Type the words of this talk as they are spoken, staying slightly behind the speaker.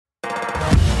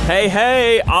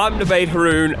Hey, I'm Naveed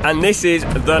Haroon, and this is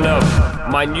The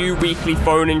Nub, my new weekly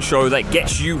phone-in show that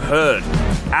gets you heard.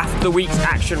 After the week's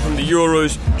action from the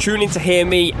Euros, tune in to hear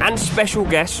me and special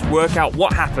guests work out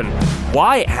what happened,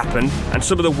 why it happened, and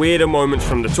some of the weirder moments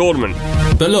from the tournament.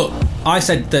 But look, I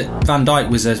said that Van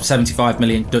Dijk was a 75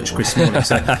 million Dutch Chris Smalling,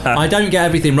 so I don't get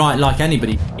everything right like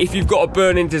anybody. If you've got a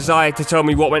burning desire to tell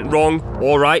me what went wrong,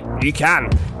 alright, you can.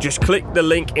 Just click the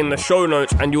link in the show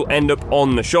notes and you'll end up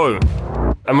on the show.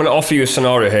 I'm going to offer you a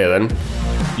scenario here then.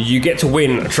 You get to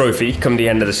win a trophy come the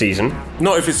end of the season.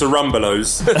 Not if it's a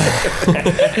Rumbelows.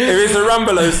 If it's a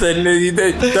Rumbelows, then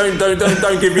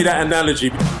don't give me that analogy.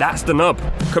 That's The Nub,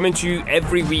 coming to you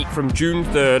every week from June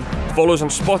 3rd. Follow us on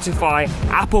Spotify,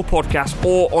 Apple Podcasts,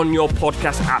 or on your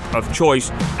podcast app of choice.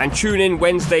 And tune in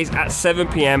Wednesdays at 7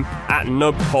 p.m. at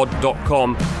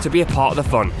nubpod.com to be a part of the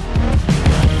fun.